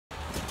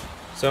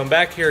So I'm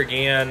back here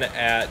again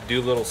at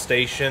Doolittle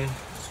Station.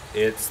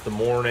 It's the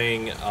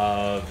morning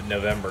of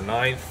November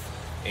 9th,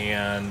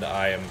 and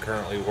I am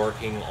currently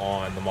working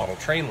on the model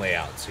train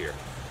layouts here.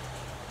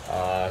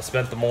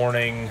 Spent the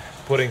morning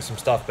putting some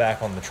stuff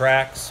back on the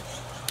tracks,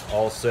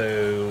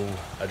 also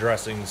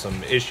addressing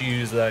some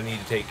issues that I need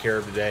to take care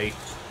of today.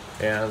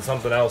 And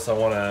something else I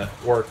want to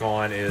work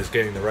on is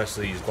getting the rest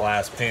of these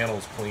glass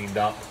panels cleaned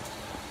up.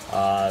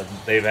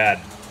 They've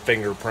had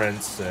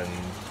fingerprints and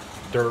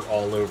dirt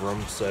all over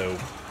them, so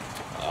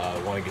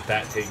I want to get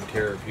that taken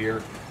care of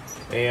here.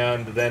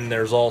 And then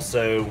there's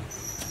also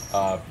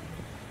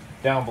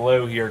down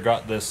below here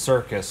got this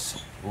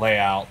circus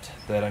layout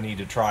that I need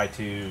to try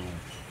to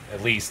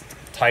at least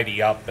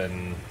tidy up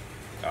and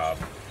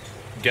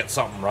get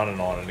something running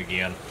on it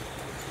again.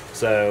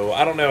 So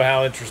I don't know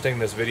how interesting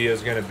this video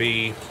is going to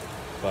be,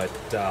 but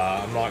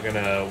I'm not going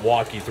to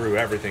walk you through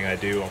everything I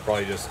do. I'll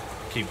probably just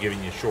keep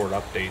giving you short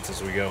updates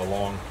as we go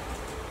along.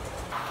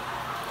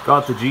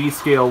 Got the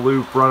G-scale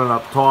loop running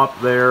up top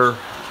there.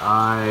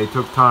 I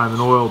took time and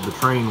oiled the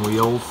train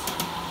wheels.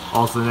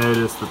 Also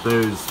noticed that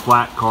those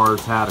flat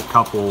cars had a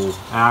couple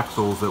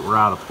axles that were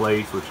out of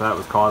place, which that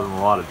was causing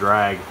a lot of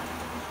drag.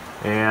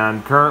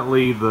 And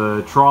currently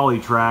the trolley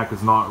track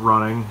is not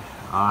running.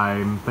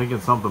 I'm thinking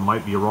something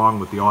might be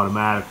wrong with the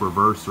automatic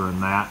reverser in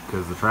that,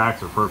 because the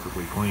tracks are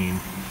perfectly clean.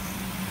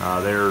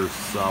 There's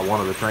one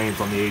of the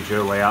trains on the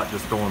HO layout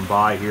just going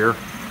by here.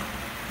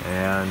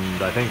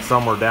 And I think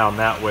somewhere down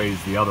that way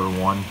is the other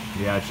one.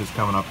 Yeah, it's just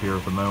coming up here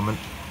at the moment.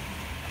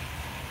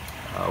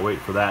 Wait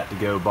for that to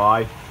go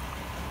by.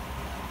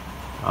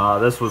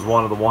 This was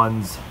one of the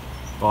ones,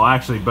 well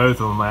actually both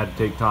of them I had to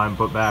take time to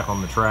put back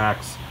on the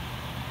tracks.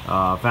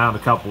 Found a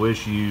couple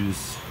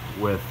issues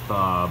with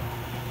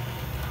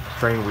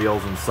train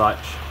wheels and such.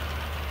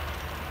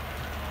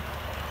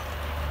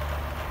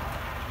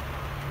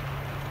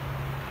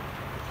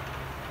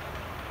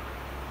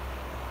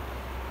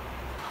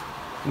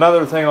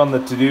 Another thing on the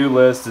to-do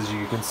list is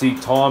you can see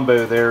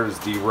Tombo there is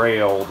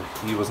derailed.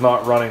 He was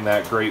not running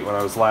that great when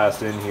I was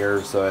last in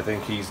here, so I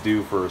think he's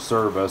due for a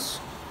service.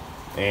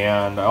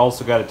 And I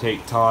also got to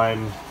take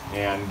time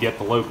and get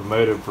the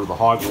locomotive for the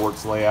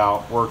Hogwarts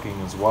layout working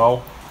as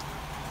well.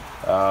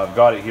 I've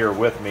got it here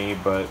with me,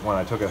 but when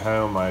I took it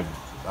home I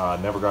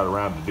never got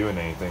around to doing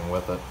anything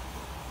with it.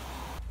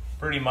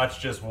 Pretty much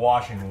just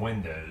washing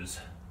windows,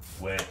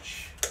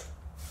 which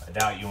I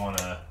doubt you want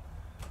to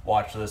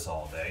watch this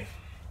all day.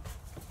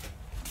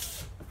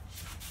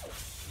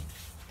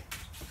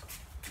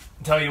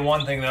 Tell you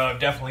one thing though, I've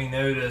definitely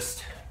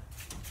noticed,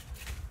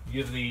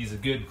 give these a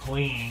good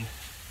clean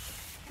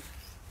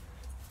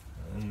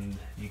and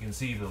you can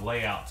see the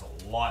layout's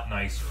a lot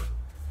nicer.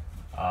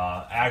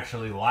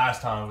 Actually, the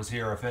last time I was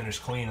here I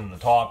finished cleaning the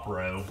top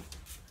row,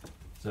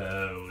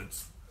 so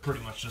it's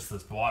pretty much just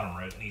this bottom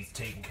row that needs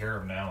taken care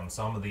of now, and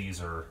some of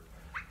these are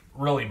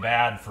really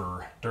bad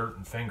for dirt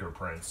and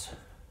fingerprints.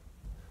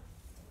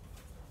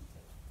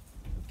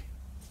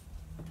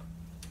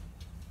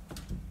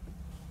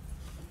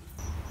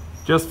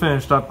 Just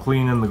finished up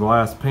cleaning the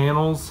glass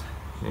panels,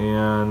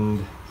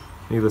 and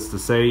needless to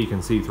say you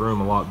can see through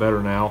them a lot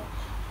better now.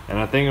 And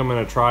I think I'm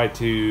going to try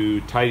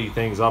to tidy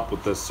things up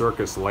with this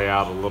circus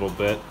layout a little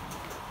bit.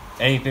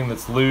 Anything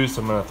that's loose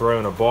I'm going to throw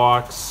in a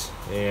box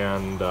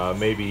and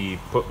maybe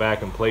put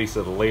back in place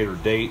at a later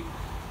date,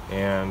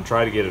 and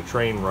try to get a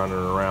train running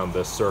around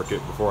this circuit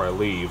before I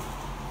leave.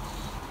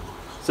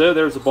 So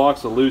there's a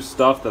box of loose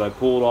stuff that I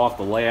pulled off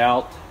the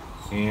layout,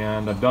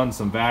 and I've done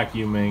some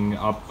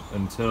vacuuming up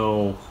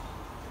until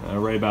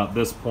right about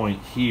this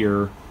point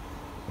here,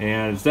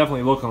 and it's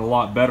definitely looking a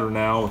lot better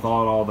now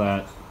without all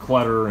that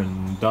clutter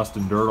and dust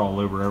and dirt all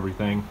over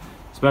everything.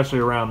 Especially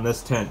around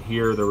this tent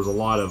here, there was a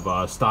lot of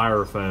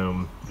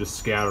styrofoam just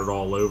scattered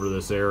all over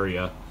this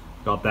area.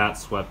 Got that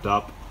swept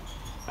up.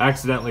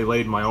 Accidentally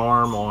laid my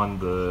arm on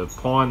the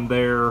pond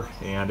there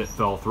and it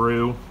fell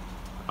through.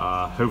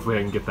 Hopefully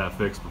I can get that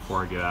fixed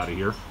before I get out of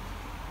here.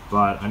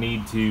 But I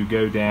need to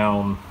go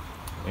down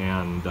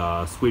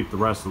and sweep the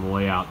rest of the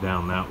layout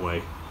down that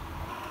way.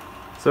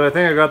 So I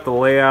think I got the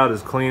layout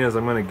as clean as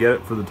I'm going to get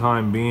it for the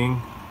time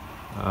being.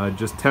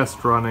 Just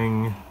test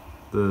running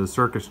the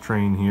circus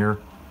train here.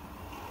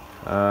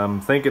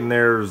 I'm thinking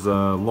there's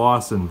a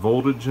loss in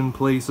voltage in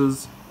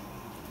places,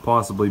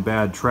 possibly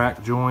bad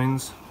track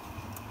joins.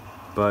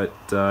 But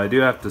I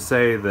do have to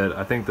say that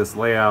I think this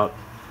layout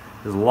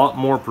is a lot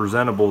more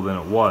presentable than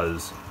it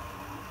was.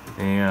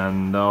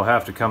 And I'll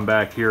have to come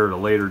back here at a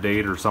later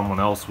date, or someone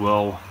else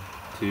will,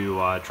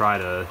 to try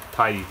to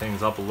tidy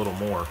things up a little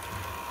more.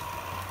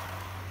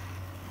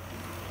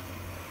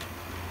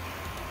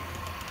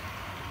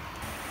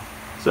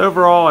 So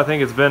overall, I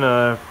think it's been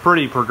a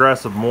pretty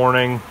progressive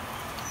morning.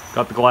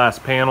 Got the glass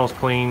panels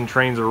clean,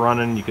 trains are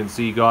running. You can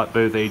see got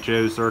both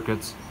HO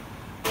circuits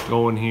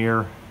going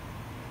here.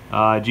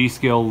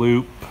 G-scale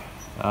loop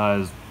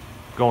is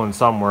going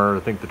somewhere. I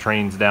think the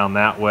train's down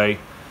that way.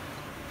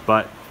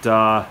 But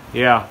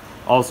yeah,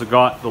 also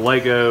got the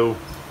Lego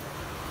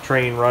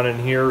train running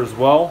here as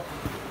well.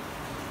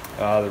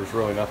 There's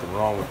really nothing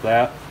wrong with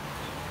that.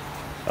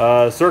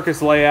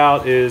 Circus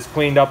layout is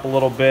cleaned up a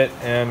little bit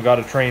and got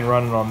a train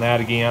running on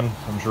that again.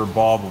 I'm sure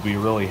Bob will be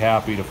really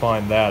happy to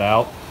find that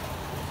out.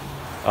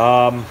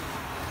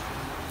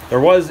 There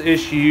was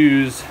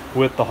issues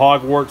with the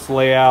Hogwarts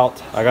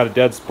layout. I got a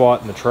dead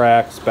spot in the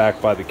tracks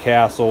back by the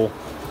castle,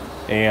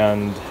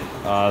 and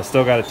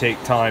still got to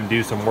take time,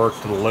 do some work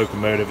to the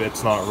locomotive.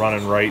 It's not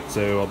running right,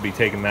 so I'll be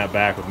taking that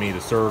back with me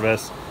to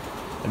service.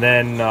 And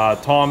then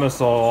Thomas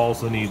will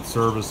also need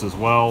service as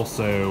well,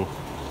 so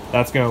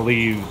that's going to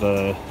leave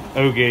the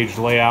O-gauge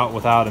layout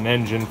without an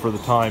engine for the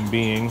time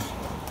being.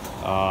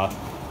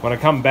 When I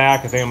come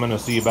back, I think I'm going to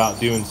see about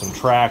doing some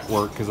track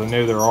work, because I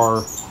know there are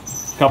a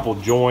couple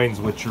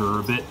joins which are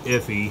a bit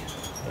iffy.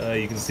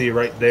 You can see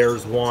right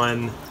there's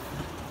one,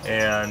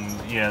 and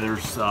yeah,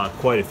 there's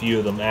quite a few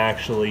of them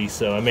actually,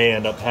 so I may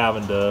end up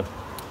having to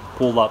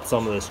pull up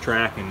some of this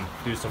track and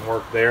do some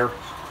work there.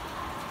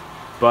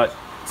 But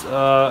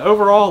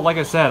overall, like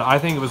I said, I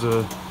think it was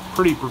a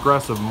pretty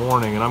progressive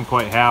morning, and I'm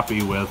quite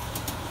happy with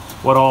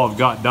what all I've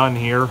got done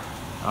here.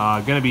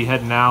 Gonna be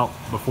heading out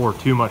before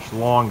too much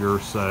longer,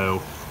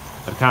 so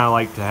I'd kind of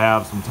like to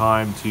have some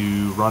time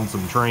to run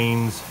some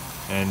trains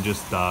and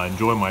just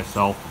enjoy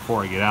myself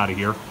before I get out of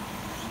here.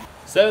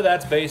 So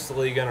that's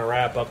basically gonna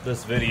wrap up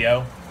this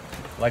video.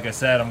 Like I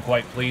said, I'm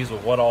quite pleased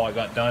with what all I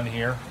got done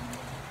here,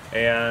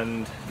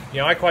 and you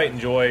know, I quite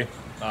enjoy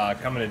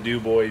coming to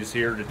DuBois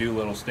here to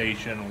Doolittle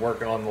Station,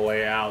 working on the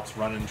layouts,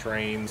 running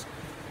trains,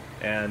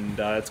 and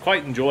it's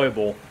quite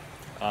enjoyable.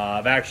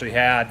 I've actually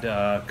had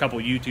a couple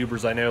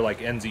YouTubers I know, like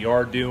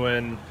NZR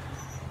doing,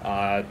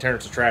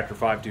 Terrence the Tractor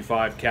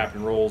 525,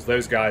 Captain Rolls.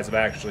 Those guys have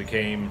actually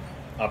came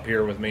up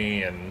here with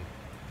me, and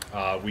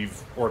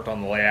we've worked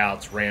on the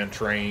layouts, ran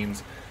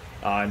trains.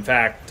 In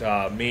fact,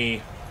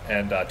 me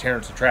and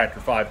Terrence the Tractor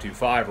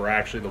 525 were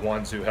actually the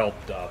ones who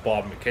helped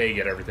Bob McKay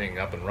get everything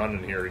up and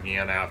running here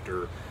again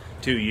after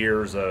 2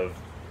 years of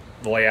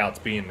the layouts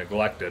being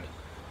neglected.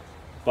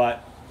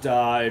 But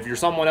if you're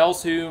someone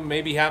else who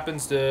maybe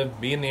happens to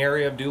be in the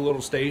area of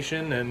Doolittle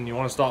Station and you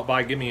want to stop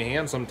by, give me a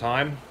hand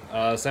sometime,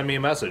 send me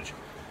a message.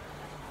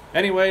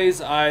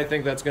 Anyways, I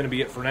think that's going to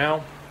be it for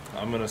now.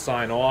 I'm going to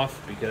sign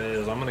off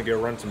because I'm going to go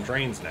run some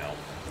trains now.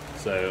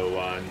 So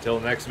until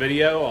the next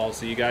video, I'll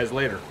see you guys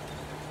later.